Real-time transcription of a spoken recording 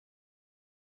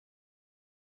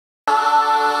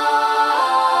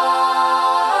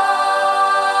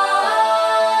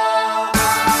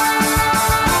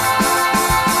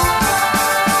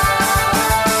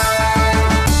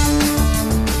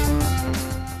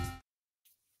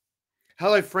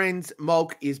Hello, friends.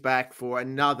 Molk is back for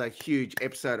another huge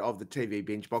episode of the TV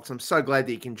Binge Box. I'm so glad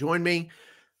that you can join me.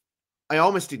 I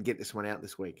almost didn't get this one out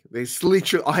this week.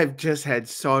 I have just had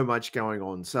so much going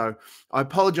on. So I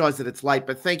apologize that it's late,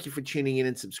 but thank you for tuning in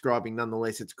and subscribing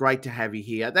nonetheless. It's great to have you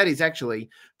here. That is actually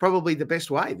probably the best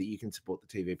way that you can support the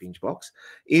TV Binge Box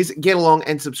is get along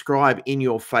and subscribe in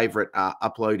your favorite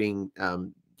uploading,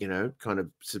 kind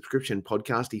of subscription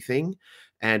podcasty thing.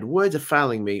 And words are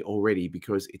failing me already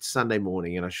because it's Sunday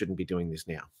morning and I shouldn't be doing this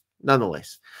now.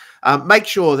 Nonetheless, make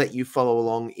sure that you follow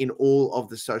along in all of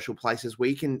the social places where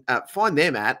you can find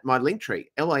them at my link tree,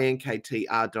 linktr.ee/Steve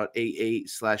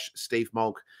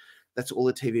Molk. That's all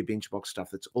the TV Binge Box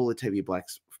stuff. That's all the TV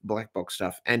Black Box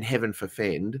stuff. And heaven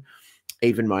forfend,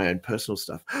 even my own personal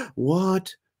stuff.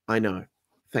 What? I know.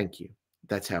 Thank you.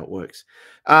 That's how it works.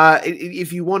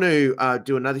 If you want to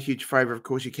do another huge favor, of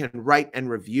course, you can rate and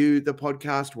review the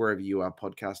podcast wherever you are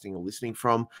podcasting or listening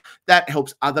from. That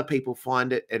helps other people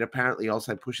find it. It apparently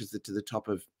also pushes it to the top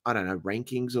of, I don't know,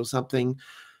 rankings or something.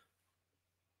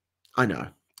 I know.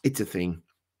 It's a thing.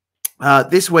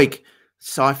 This week,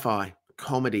 sci-fi,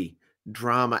 comedy,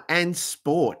 drama, and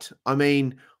sport. I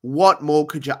mean, what more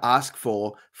could you ask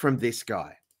for from this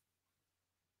guy?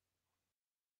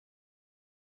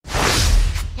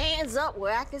 Hands up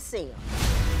where I can see them.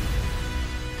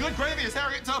 Good gravy is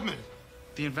Harriet Tubman.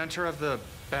 The inventor of the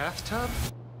bathtub?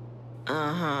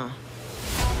 Uh-huh.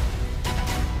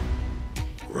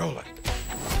 Roll it.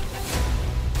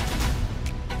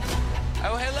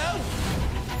 Oh, hello.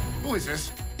 Who is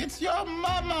this? It's your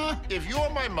mama. If you're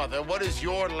my mother, what is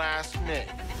your last name?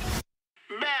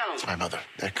 Mel. It's my mother.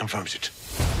 That confirms it.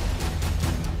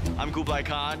 I'm Kublai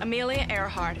Khan. Amelia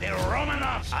Earhart. They're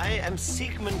Romanovs. I am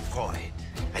Sigmund Freud,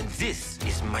 and this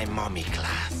is my mommy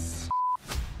class.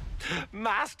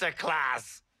 Master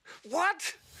class.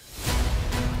 What?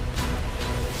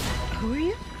 Who are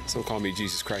you? Some call me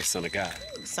Jesus Christ, Son of God.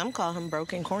 Some call him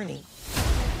broken corny.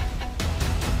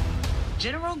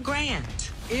 General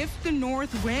Grant. If the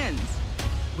North wins,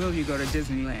 will you go to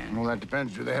Disneyland? Well, that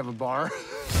depends. Do they have a bar?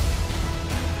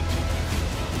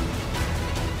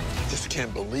 I just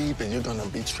can't believe that you're gonna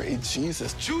betray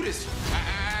Jesus. Judas!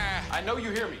 I know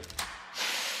you hear me.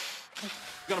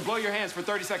 You're gonna blow your hands for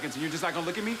 30 seconds and you're just not gonna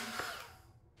look at me?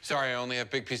 Sorry, I only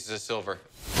have big pieces of silver.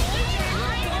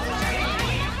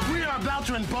 We are about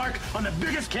to embark on the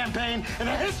biggest campaign in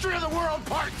the history of the world,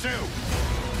 Part 2.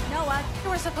 Noah, you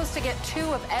were supposed to get 2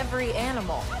 of every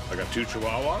animal. I got 2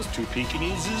 chihuahuas, 2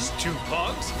 Pekingeses, 2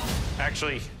 pugs.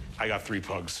 Actually, I got 3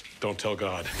 pugs. Don't tell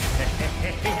God.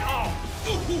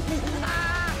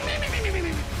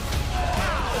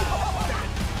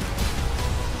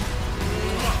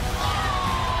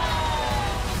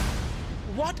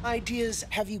 What ideas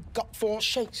have you got for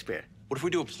Shakespeare? What if we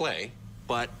do a play,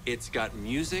 but it's got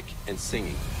music and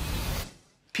singing?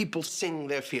 People sing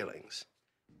their feelings.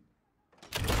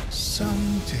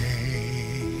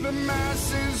 Someday the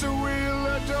masses will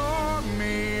adore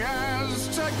me as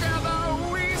together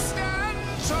we stand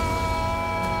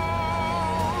tall.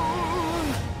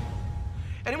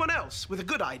 Anyone else with a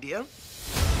good idea?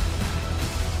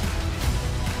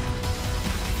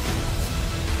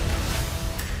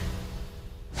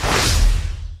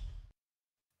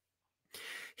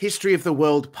 History of the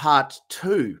World Part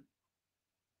 2.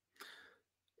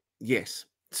 Yes.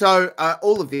 So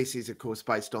all of this is, of course,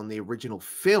 based on the original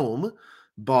film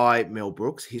by Mel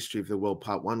Brooks, History of the World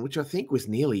Part 1, which I think was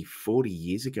nearly 40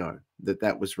 years ago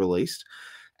that was released.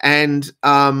 And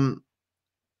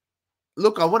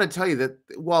look, I want to tell you that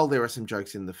while there are some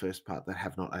jokes in the first part that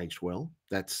have not aged well,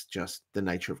 that's just the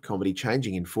nature of comedy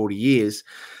changing in 40 years.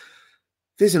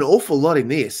 There's an awful lot in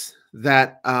this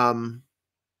that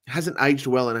hasn't aged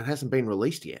well and it hasn't been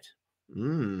released yet.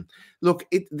 Look,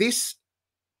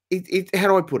 how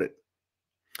do I put it?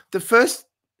 The first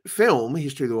film,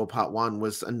 History of the World Part 1,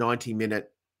 was a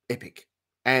 90-minute epic.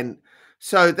 And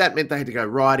so that meant they had to go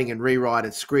writing and rewrite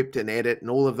and script and edit and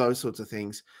all of those sorts of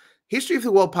things. History of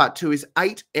the World Part 2 is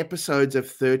 8 episodes of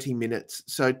 30 minutes.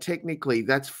 So technically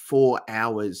that's 4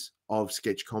 hours of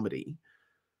sketch comedy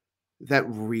that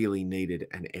really needed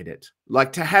an edit.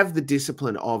 Like to have the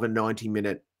discipline of a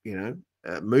 90-minute,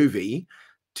 movie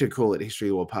to call it History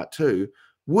of the World Part 2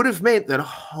 would have meant that a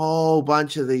whole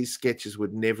bunch of these sketches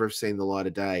would never have seen the light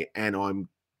of day. And I'm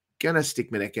going to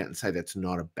stick my neck out and say that's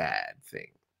not a bad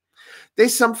thing.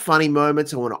 There's some funny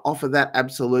moments. I want to offer that.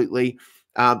 Absolutely.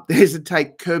 There's a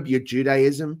take Curb Your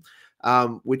Judaism,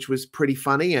 which was pretty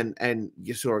funny. And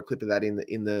you saw a clip of that in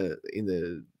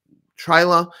the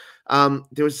trailer.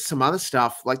 There was some other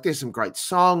stuff, like there's some great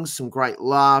songs, some great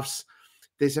laughs.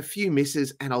 there's a few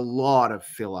misses and a lot of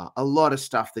filler, a lot of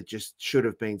stuff that just should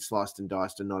have been sliced and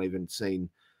diced and not even seen,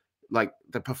 like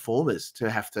the performers to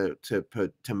have to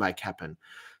make happen.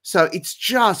 So it's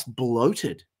just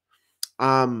bloated.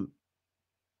 And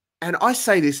I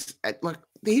say this, like,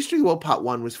 the History of the World Part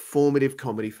 1 was formative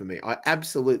comedy for me. I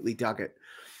absolutely dug it.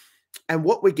 And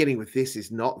what we're getting with this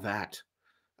is not that.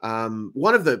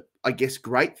 One of the, I guess,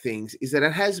 great things is that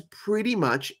it has pretty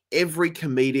much every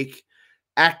comedic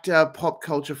actor, pop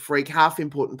culture freak, half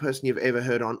important person you've ever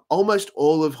heard on. Almost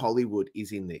all of Hollywood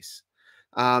is in this.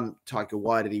 Taika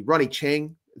Waititi, Ronny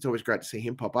Chieng. It's always great to see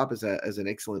him pop up as an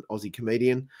excellent Aussie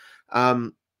comedian.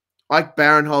 Ike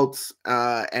Barinholtz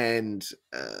and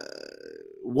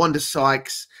Wanda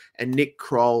Sykes and Nick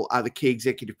Kroll are the key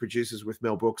executive producers with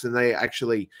Mel Brooks, and they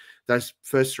actually, those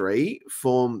first three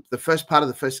form the first part of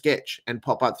the first sketch and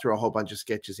pop up through a whole bunch of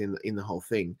sketches in the whole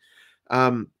thing.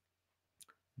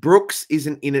 Brooks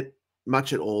isn't in it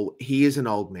much at all. He is an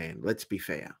old man, let's be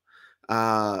fair.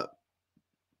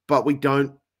 But we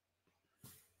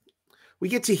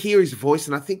get to hear his voice,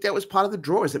 and I think that was part of the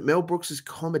draw, is that Mel Brooks's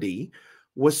comedy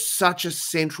was such a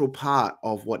central part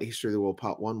of what History of the World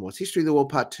Part 1 was. History of the World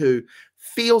Part 2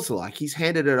 feels like he's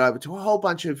handed it over to a whole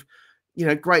bunch of,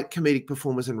 great comedic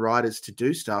performers and writers to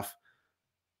do stuff,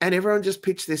 and everyone just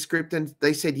pitched their script and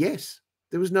they said yes.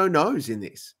 There was no no's in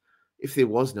this. If there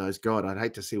was no's, God, I'd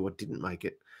hate to see what didn't make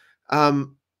it.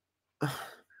 I'm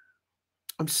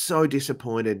so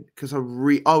disappointed because I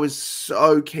was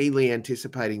so keenly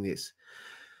anticipating this.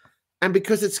 And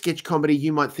because it's sketch comedy,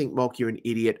 you might think, Molk, you're an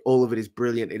idiot. All of it is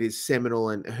brilliant. It is seminal,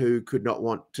 and who could not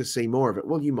want to see more of it?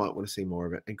 Well, you might want to see more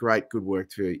of it. And great, good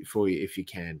work for you if you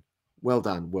can. Well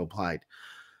done, well played.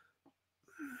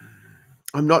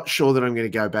 I'm not sure that I'm going to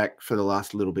go back for the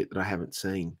last little bit that I haven't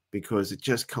seen, because it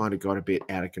just kind of got a bit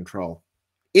out of control.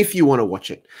 If you want to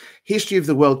watch it, History of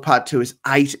the World Part 2 is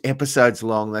 8 episodes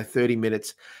long. They're 30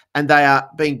 minutes, and they are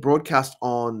being broadcast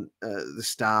on the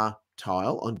Star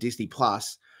Tile on Disney+.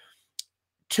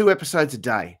 2 episodes a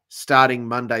day, starting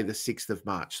Monday, the 6th of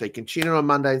March. So you can tune in on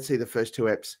Monday and see the first 2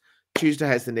 eps. Tuesday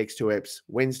has the next 2 eps.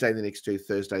 Wednesday, the next 2.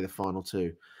 Thursday, the final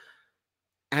 2.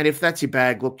 And if that's your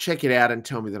bag, look, check it out and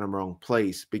tell me that I'm wrong,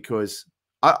 please, because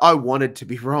I wanted to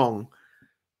be wrong.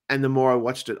 And the more I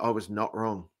watched it, I was not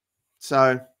wrong.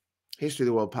 So, History of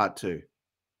the World Part 2.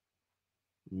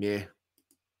 Meh.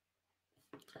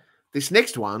 This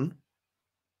next one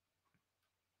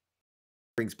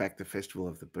brings back the Festival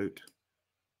of the Boot.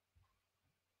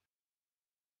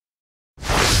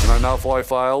 And I know if I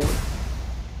fail,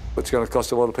 it's going to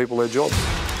cost a lot of people their jobs.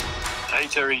 Hey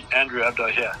Terry, Andrew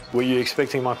Abdo here. Were you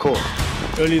expecting my call?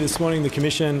 Earlier this morning, the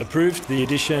Commission approved the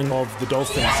addition of the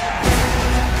Dolphins.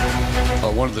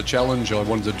 I wanted the challenge, I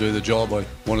wanted to do the job, I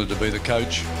wanted to be the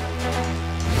coach.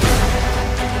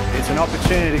 It's an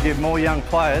opportunity to give more young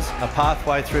players a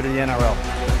pathway through to the NRL.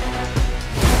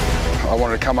 I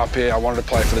wanted to come up here, I wanted to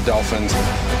play for the Dolphins.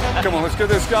 Come on, let's get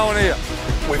this going here.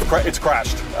 It's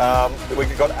crashed. We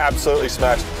got absolutely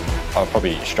smashed. I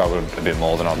probably struggled a bit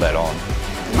more than I let on.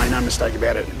 Make no mistake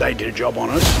about it, they did a job on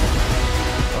us.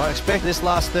 I expect this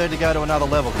last third to go to another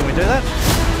level. Can we do that?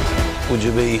 Would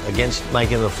you be against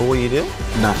making a 4-year deal?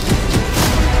 No.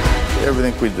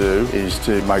 Everything we do is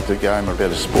to make the game a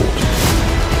better sport.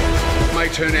 It may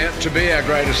turn out to be our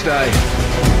greatest day.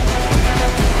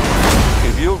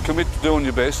 If you'll commit to doing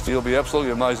your best, you'll be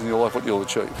absolutely amazed in your life what you'll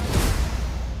achieve.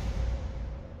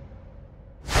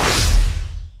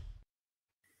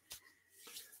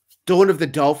 Dawn of the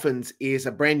Dolphins is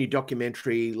a brand new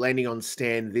documentary landing on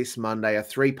Stan this Monday, a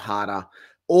 3-parter,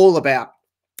 all about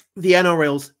the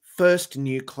NRL's first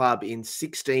new club in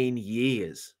 16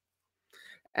 years.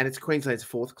 And it's Queensland's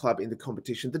 4th club in the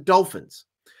competition, the Dolphins.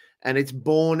 And it's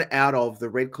born out of the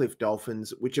Redcliffe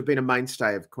Dolphins, which have been a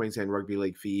mainstay of Queensland Rugby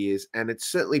League for years. And it's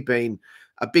certainly been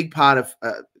a big part of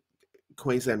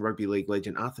Queensland Rugby League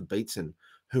legend Arthur Beetson,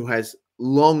 who has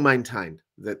long maintained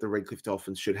that the Redcliffe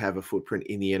Dolphins should have a footprint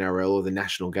in the NRL or the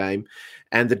national game.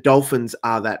 And the Dolphins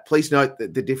are that. Please note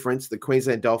that the difference. The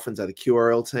Queensland Dolphins are the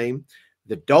QRL team.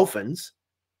 The Dolphins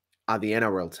are the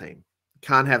NRL team.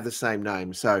 Can't have the same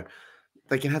name. So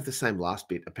they can have the same last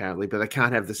bit, apparently, but they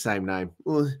can't have the same name.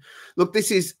 Look,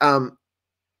 this is a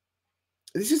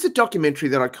documentary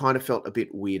that I kind of felt a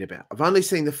bit weird about. I've only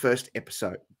seen the first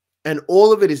episode. And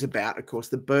all of it is about, of course,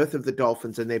 the birth of the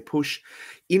Dolphins and their push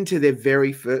into their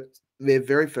very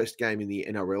first game in the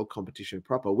NRL competition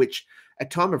proper, which at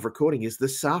time of recording is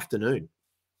this afternoon.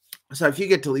 So if you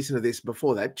get to listen to this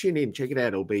before that, tune in, check it out.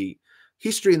 It'll be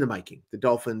history in the making. The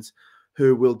Dolphins,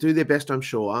 who will do their best, I'm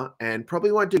sure, and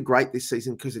probably won't do great this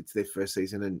season because it's their first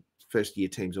season and first-year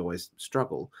teams always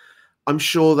struggle. I'm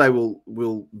sure they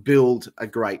will build a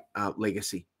great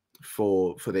legacy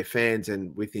for their fans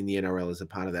and within the NRL as a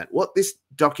part of that. What this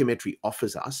documentary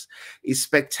offers us is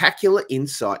spectacular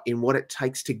insight in what it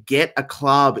takes to get a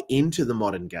club into the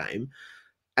modern game,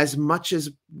 as much as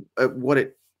what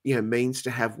it means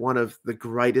to have one of the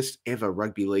greatest ever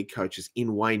rugby league coaches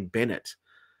in Wayne Bennett,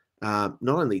 not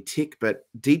only tick, but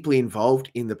deeply involved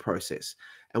in the process.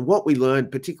 And what we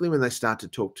learned, particularly when they start to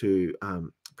talk to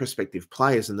prospective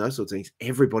players and those sorts of things,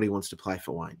 everybody wants to play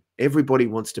for Wayne. Everybody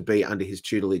wants to be under his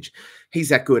tutelage. He's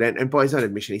that good. And by his own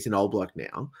admission, he's an old bloke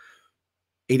now.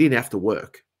 He didn't have to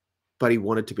work, but he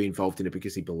wanted to be involved in it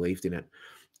because he believed in it.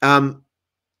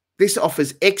 This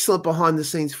offers excellent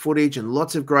behind-the-scenes footage and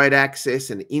lots of great access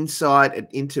and insight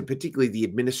into particularly the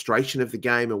administration of the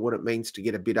game and what it means to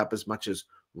get a bid up as much as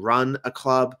run a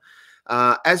club,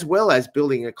 as well as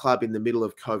building a club in the middle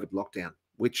of COVID lockdown,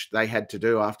 which they had to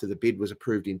do after the bid was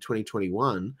approved in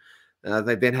 2021.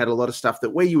 They then had a lot of stuff that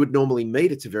where you would normally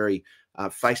meet, it's a very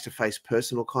face-to-face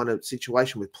personal kind of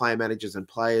situation with player managers and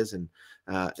players and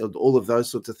all of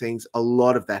those sorts of things. A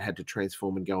lot of that had to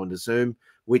transform and go onto Zoom,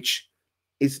 which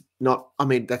is not, I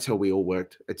mean, that's how we all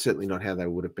worked. It's certainly not how they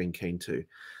would have been keen to.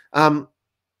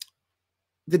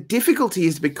 The difficulty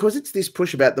is because it's this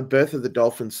push about the birth of the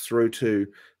Dolphins through to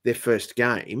their first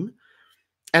game,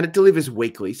 and it delivers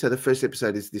weekly. So the first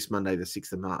episode is this Monday, the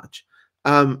 6th of March.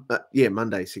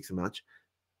 Monday, 6th of March.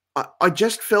 I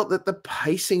just felt that the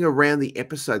pacing around the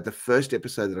episode, the first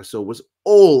episode that I saw, was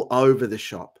all over the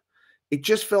shop. It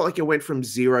just felt like it went from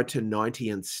 0 to 90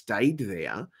 and stayed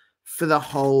there for the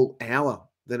whole hour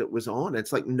that it was on.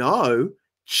 It's like, no,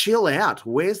 chill out.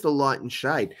 Where's the light and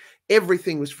shade?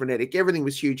 Everything was frenetic. Everything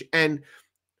was huge. And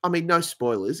I mean, no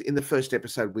spoilers. In the first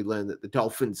episode, we learned that the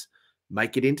Dolphins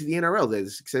make it into the NRL. They're the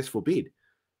successful bid.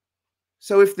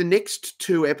 So if the next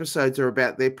 2 episodes are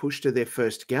about their push to their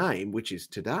first game, which is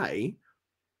today,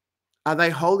 are they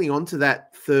holding on to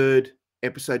that third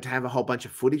episode to have a whole bunch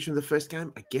of footage from the first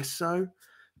game? I guess so.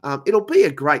 It'll be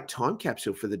a great time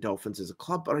capsule for the Dolphins as a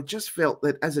club, but I just felt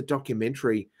that as a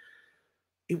documentary,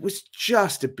 it was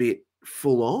just a bit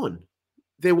full on.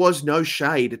 There was no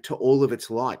shade to all of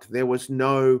its light. There was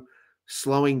no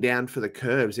slowing down for the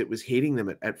curves. It was hitting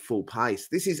them at full pace.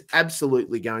 This is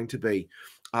absolutely going to be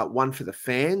one for the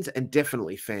fans and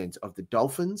definitely fans of the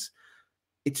Dolphins.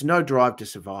 It's no Drive to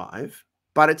Survive,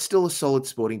 but it's still a solid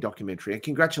sporting documentary. And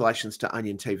congratulations to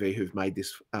Onion TV who've made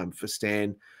this for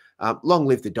Stan. Long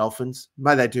live the Dolphins.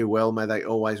 May they do well. May they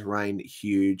always reign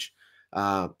huge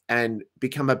and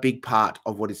become a big part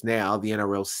of what is now the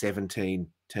NRL's 17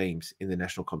 teams in the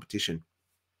national competition.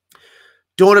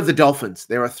 Dawn of the Dolphins.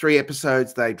 There are 3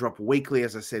 episodes. They drop weekly.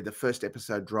 As I said, the first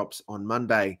episode drops on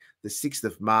Monday, the 6th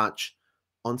of March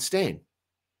on Stan.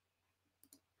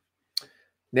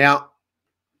 Now,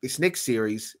 this next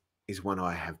series is one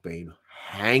I have been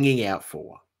hanging out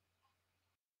for.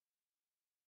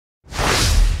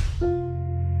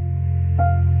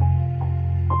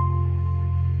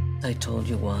 I told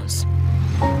you once,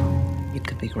 you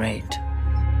could be great.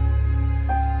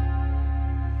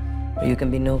 Or you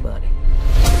can be nobody.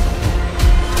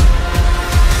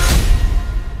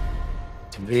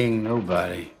 To being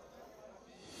nobody.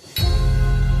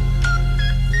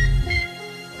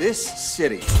 This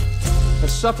city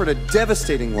has suffered a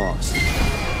devastating loss.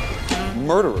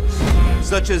 Murderers,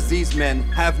 such as these men,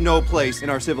 have no place in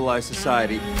our civilized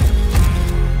society.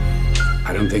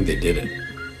 I don't think they did it.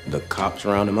 The cops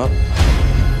round him up,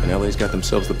 and LA's got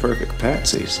themselves the perfect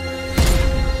patsies.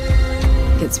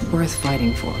 It's worth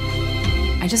fighting for.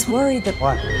 I just worry that...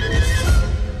 What?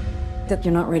 That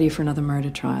you're not ready for another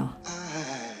murder trial.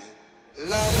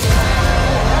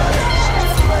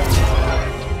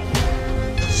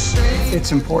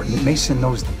 It's important that Mason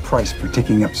knows the price for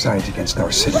taking up sides against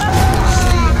our city.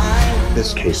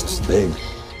 This case is big.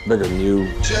 Bigger than you.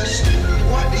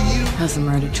 How's the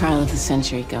murder trial of the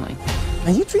century going?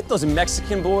 Man, you treat those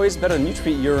Mexican boys better than you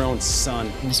treat your own son.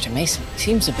 Mr. Mason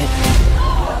seems a bit...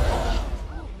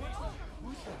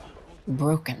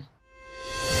 broken.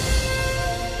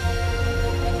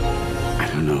 I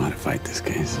don't know how to fight this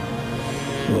case.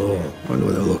 Oh, I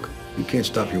know that look. You can't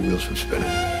stop your wheels from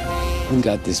spinning. We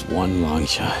got this one long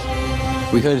shot.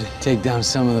 We could take down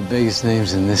some of the biggest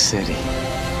names in this city.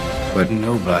 But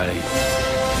nobody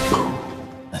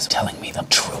is telling me the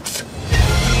truth.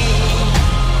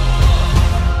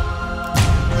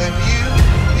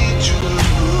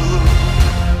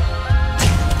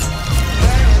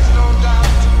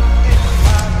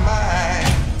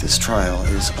 This trial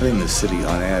is putting the city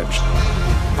on edge.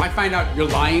 If I find out you're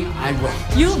lying, I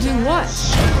will. You'll do what?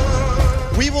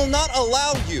 We will not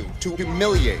allow you to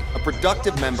humiliate a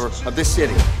productive member of this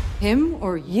city. Him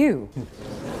or you?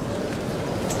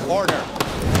 Order.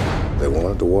 They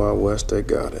wanted the Wild West, they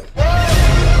got it.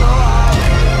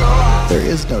 There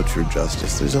is no true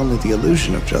justice. There's only the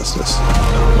illusion of justice.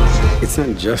 It's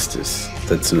not justice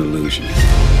that's an illusion.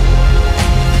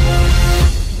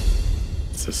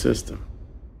 It's a system.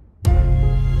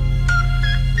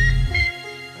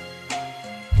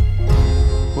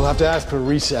 We'll have to ask for a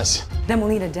recess. Then we'll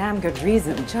need a damn good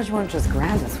reason. The judge won't just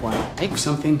grant us one. Make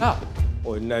something up.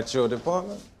 Wasn't that your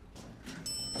department?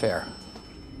 Fair.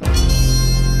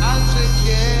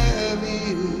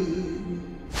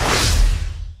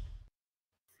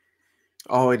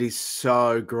 Oh, it is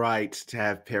so great to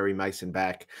have Perry Mason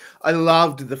back. I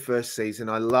loved the first season.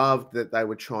 I loved that they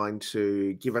were trying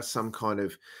to give us some kind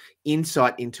of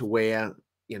insight into where,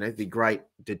 you know, the great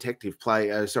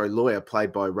lawyer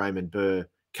played by Raymond Burr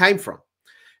came from.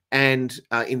 And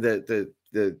in the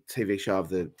TV show of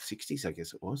the 60s, I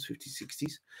guess it was, 50s,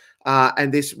 60s.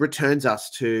 And this returns us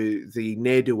to the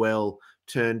ne'er-do-well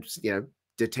turned, you know,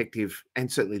 detective and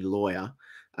certainly lawyer,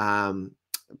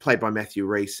 played by Matthew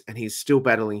Rhys, and he's still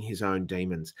battling his own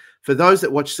demons. For those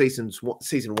that watched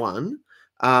season one,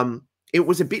 it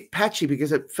was a bit patchy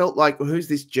because it felt like, well, who's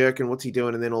this jerk and what's he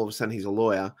doing? And then all of a sudden he's a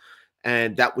lawyer.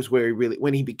 And that was where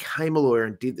when he became a lawyer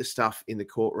and did the stuff in the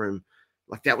courtroom,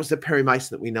 like that was the Perry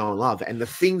Mason that we know and love. And the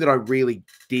thing that I really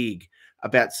dig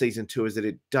about season 2 is that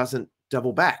it doesn't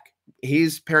double back.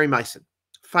 Here's Perry Mason,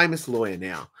 famous lawyer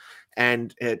now,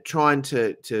 and trying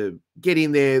to get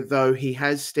in there, though he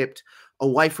has stepped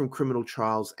away from criminal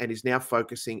trials and is now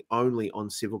focusing only on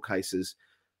civil cases,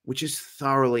 which is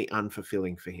thoroughly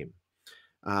unfulfilling for him.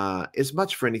 As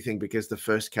much for anything, because the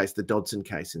first case, the Dodson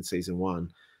case in season 1,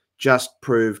 just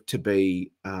proved to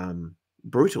be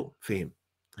brutal for him.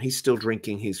 He's still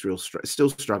drinking. He's still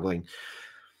struggling.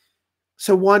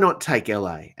 So why not take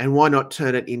LA, and why not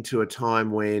turn it into a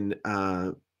time when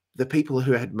the people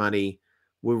who had money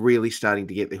were really starting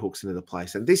to get their hooks into the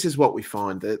place? And this is what we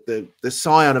find. The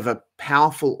scion of a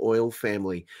powerful oil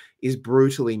family is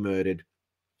brutally murdered.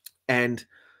 And,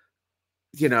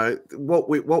 you know, what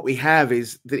we have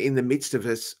is that in the midst of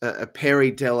us,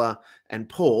 Perry, Della, and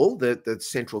Paul, the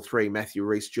central three, Matthew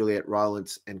Rhys, Juliet,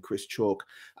 Rylance, and Chris Chalk,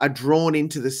 are drawn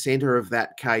into the center of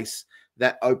that case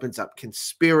that opens up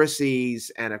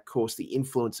conspiracies and, of course, the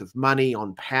influence of money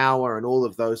on power and all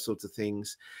of those sorts of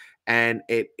things. And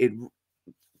it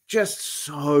just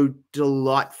so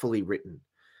delightfully written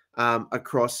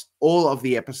across all of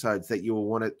the episodes that you will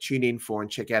want to tune in for and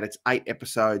check out. It's 8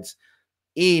 episodes.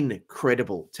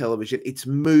 Incredible television. It's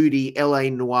moody, LA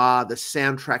noir. The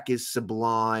soundtrack is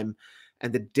sublime,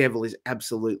 and the devil is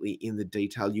absolutely in the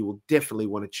detail. You will definitely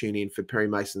want to tune in for Perry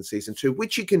Mason season 2,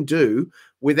 which you can do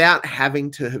without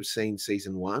having to have seen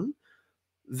season 1,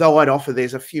 though I'd offer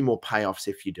there's a few more payoffs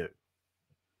if you do.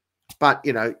 But,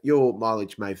 you know, your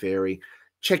mileage may vary.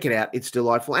 Check it out. It's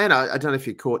delightful. And I don't know if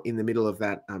you're caught in the middle of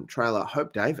that trailer,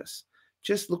 Hope Davis,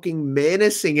 just looking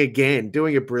menacing again,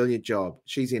 doing a brilliant job.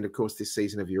 She's in, of course, this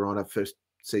season of Your Honor, first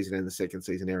season and the second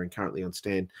season airing currently on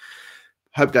Stan.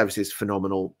 Hope Davis is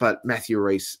phenomenal, but Matthew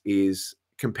Rhys is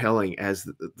compelling as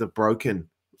the broken,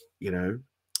 you know,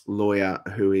 lawyer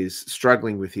who is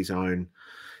struggling with his own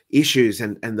issues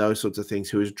and those sorts of things,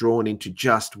 who is drawn into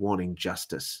just wanting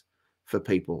justice for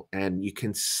people. And you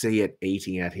can see it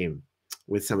eating at him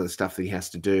with some of the stuff that he has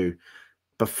to do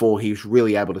before he's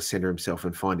really able to center himself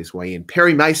and find his way in.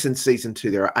 Perry Mason season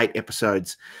 2, there are 8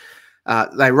 episodes.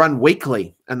 They run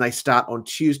weekly, and they start on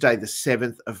Tuesday, the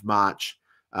 7th of March,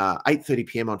 8:30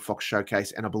 p.m. on Fox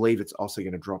Showcase, and I believe it's also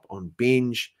going to drop on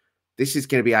Binge. This is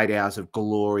going to be 8 hours of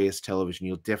glorious television.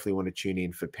 You'll definitely want to tune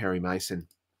in for Perry Mason.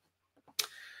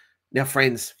 Now,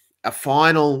 friends, a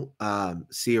final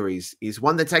series is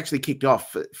one that's actually kicked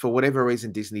off. For whatever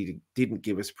reason, Disney didn't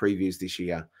give us previews this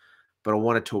year, but I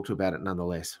want to talk to you about it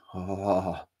nonetheless.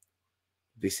 Oh,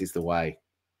 this is the way.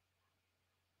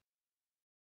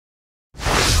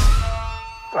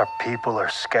 Our people are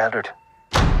scattered,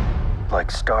 like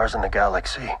stars in the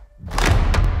galaxy.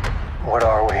 What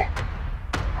are we?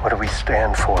 What do we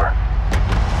stand for?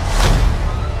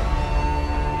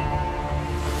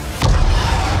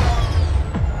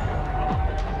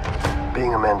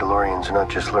 Being a Mandalorian is not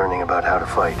just learning about how to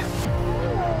fight.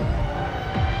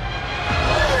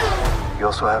 You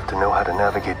also have to know how to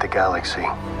navigate the galaxy.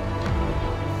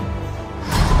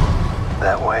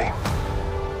 That way,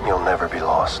 you'll never be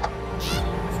lost.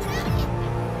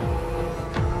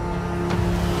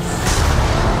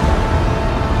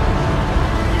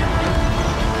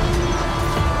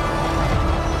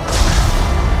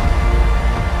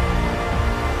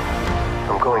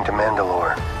 I'm going to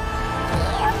Mandalore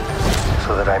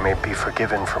so that I may be be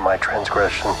forgiven for my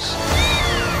transgressions.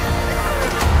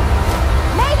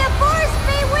 May the Force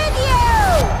be with you!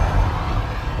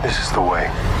 This is the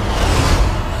way.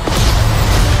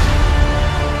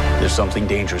 There's something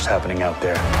dangerous happening out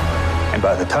there. And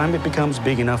by the time it becomes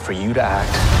big enough for you to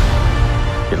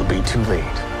act, it'll be too late.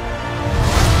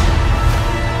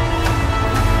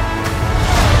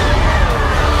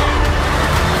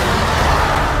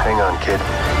 Hang on, kid.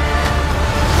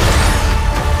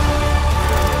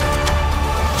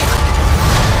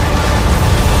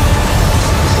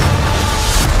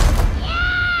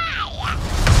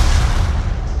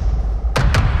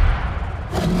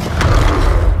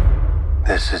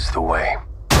 This is the way.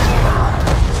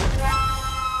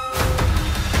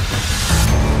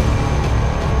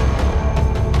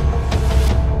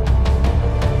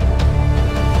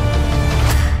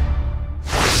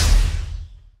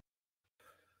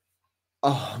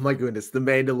 Oh my goodness, The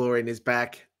Mandalorian is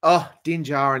back. Oh, Din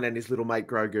Djarin and his little mate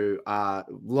Grogu are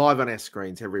live on our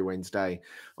screens every Wednesday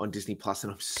on Disney Plus,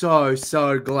 and I'm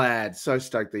so glad, so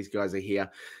stoked these guys are here.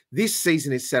 This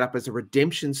season is set up as a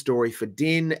redemption story for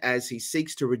Din as he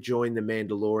seeks to rejoin the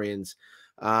Mandalorians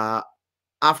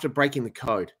after breaking the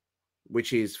code,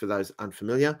 which is, for those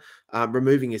unfamiliar,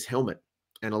 removing his helmet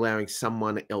and allowing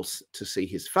someone else to see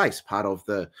his face. Part of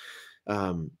the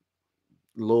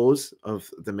laws of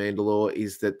the Mandalore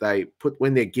is that they put,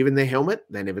 when they're given their helmet,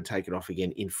 they never take it off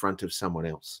again in front of someone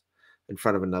else, in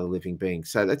front of another living being.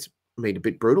 So that's, I mean, a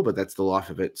bit brutal, but that's the life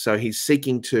of it. So he's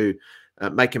seeking to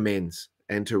make amends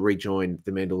and to rejoin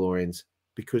the Mandalorians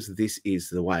because this is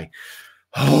the way.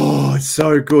 Oh, it's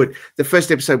so good. The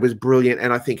first episode was brilliant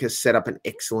and I think has set up an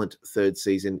excellent third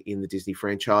season in the Disney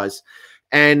franchise.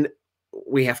 And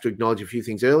we have to acknowledge a few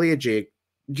things earlier.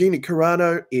 Gina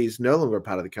Carano is no longer a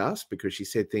part of the cast because she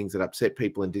said things that upset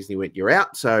people and Disney went, "You're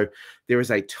out." So there is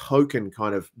a token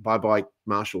kind of bye-bye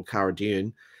Marshall Cara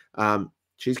Dune.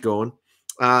 She's gone.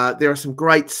 There are some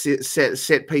great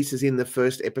set pieces in the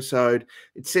first episode.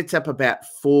 It sets up about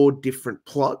 4 different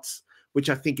plots, which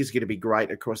I think is going to be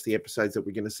great across the episodes that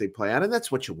we're going to see play out. And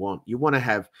that's what you want. You want to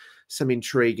have some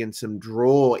intrigue and some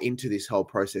draw into this whole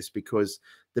process because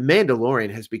The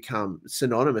Mandalorian has become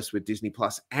synonymous with Disney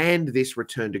Plus and this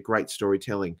return to great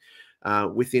storytelling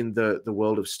within the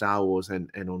world of Star Wars and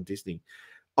on Disney.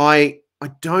 I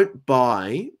don't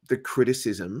buy the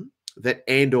criticism that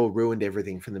Andor ruined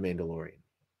everything from The Mandalorian.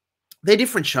 They're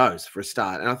different shows for a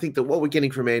start. And I think that what we're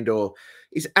getting from Andor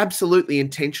is absolutely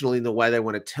intentional in the way they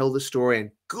want to tell the story.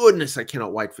 And goodness, I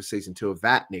cannot wait for season 2 of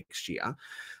that next year.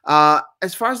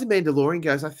 As far as The Mandalorian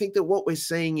goes, I think that what we're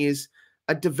seeing is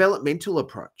a developmental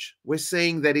approach. We're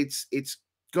seeing that it's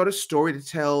got a story to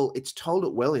tell. It's told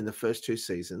it well in the first 2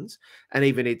 seasons. And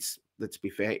even let's be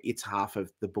fair, it's half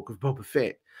of the Book of Boba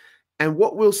Fett. And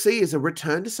what we'll see is a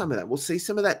return to some of that. We'll see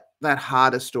some of that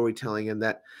harder storytelling and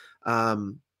that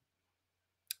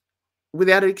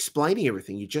without explaining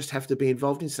everything. You just have to be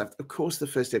involved in stuff. Of course, the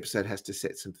first episode has to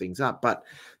set some things up, but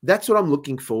that's what I'm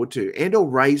looking forward to. Andor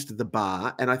raised the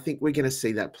bar, and I think we're going to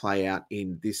see that play out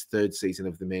in this third season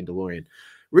of The Mandalorian.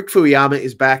 Rick Fuyama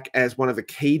is back as one of the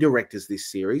key directors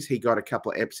this series. He got a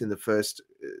couple of eps in the first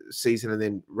season and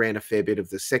then ran a fair bit of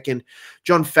the second.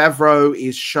 Jon Favreau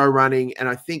is show running, and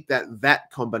I think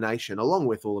that combination, along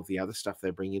with all of the other stuff they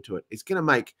bring into it, is going to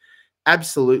make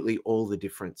absolutely all the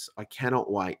difference. I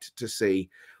cannot wait to see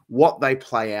what they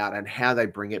play out and how they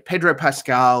bring it. Pedro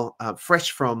Pascal, fresh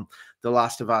from The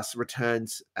Last of Us,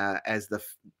 returns as the,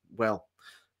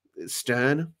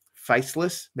 stern,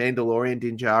 faceless Mandalorian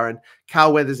Din Djarin.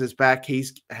 Carl Weathers is back.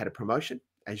 He's had a promotion,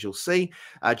 as you'll see.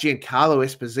 Giancarlo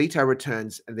Esposito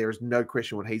returns, and there is no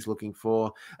question what he's looking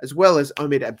for, as well as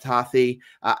Omid Abtahi,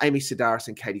 Amy Sedaris,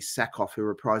 and Katie Sackhoff, who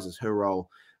reprises her role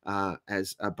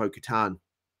as Bo-Katan.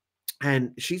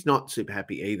 And she's not super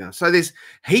happy either. So there's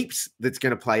heaps that's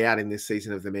going to play out in this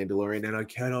season of The Mandalorian, and I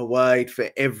cannot wait for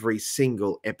every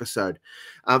single episode.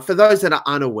 For those that are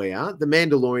unaware, The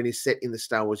Mandalorian is set in the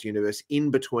Star Wars universe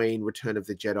in between Return of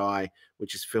the Jedi,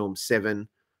 which is film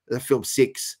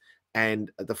 6,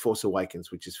 and The Force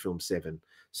Awakens, which is film 7.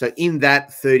 So in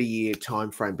that 30-year time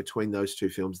frame between those 2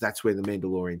 films, that's where The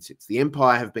Mandalorian sits. The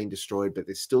Empire have been destroyed, but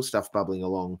there's still stuff bubbling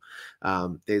along.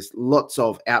 There's lots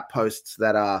of outposts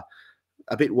that are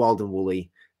a bit wild and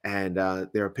woolly, and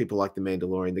there are people like the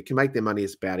Mandalorian that can make their money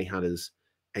as bounty hunters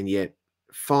and yet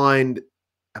find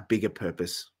a bigger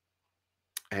purpose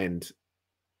and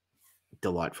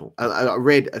delightful. I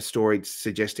read a story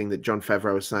suggesting that Jon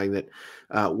Favreau was saying that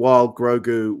while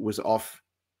Grogu was off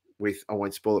with, I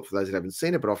won't spoil it for those that haven't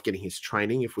seen it, but off getting his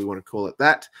training, if we want to call it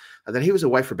that he was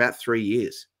away for about 3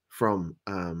 years from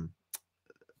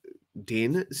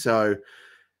Din. So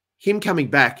him coming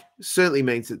back certainly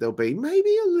means that there'll be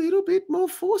maybe a little bit more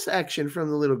Force action from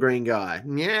the little green guy.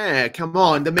 Yeah, come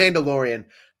on. The Mandalorian.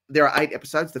 There are 8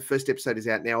 episodes. The first episode is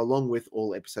out now, along with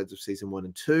all episodes of season 1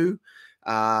 and 2.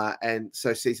 And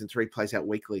so season 3 plays out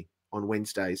weekly on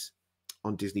Wednesdays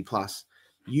on Disney+.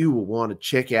 You will want to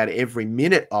check out every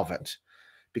minute of it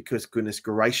because, goodness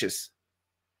gracious,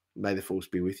 may the Force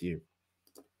be with you.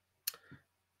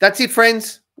 That's it,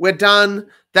 friends. We're done.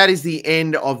 That is the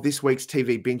end of this week's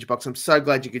TV Binge Box. I'm so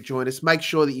glad you could join us. Make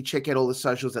sure that you check out all the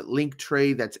socials at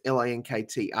Linktree. That's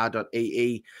linktr.ee/Steve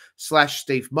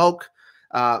Molk.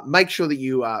 Make sure that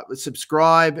you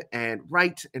subscribe and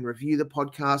rate and review the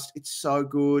podcast. It's so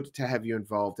good to have you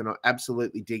involved, and I'm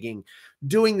absolutely digging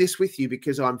doing this with you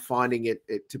because I'm finding it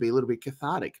to be a little bit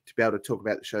cathartic to be able to talk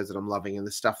about the shows that I'm loving and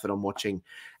the stuff that I'm watching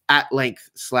at length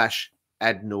 /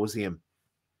 ad nauseum.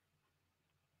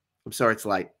 I'm sorry it's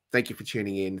late. Thank you for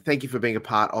tuning in. Thank you for being a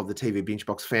part of the TV Binge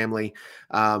Box family.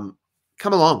 Come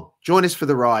along. Join us for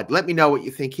the ride. Let me know what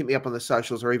you think. Hit me up on the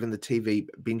socials or even the TV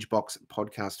Binge Box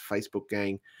podcast Facebook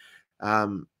gang.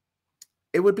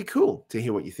 It would be cool to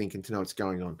hear what you think and to know what's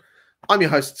going on. I'm your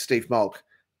host, Steve Molk,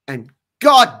 and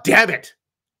God damn it,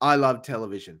 I love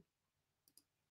television.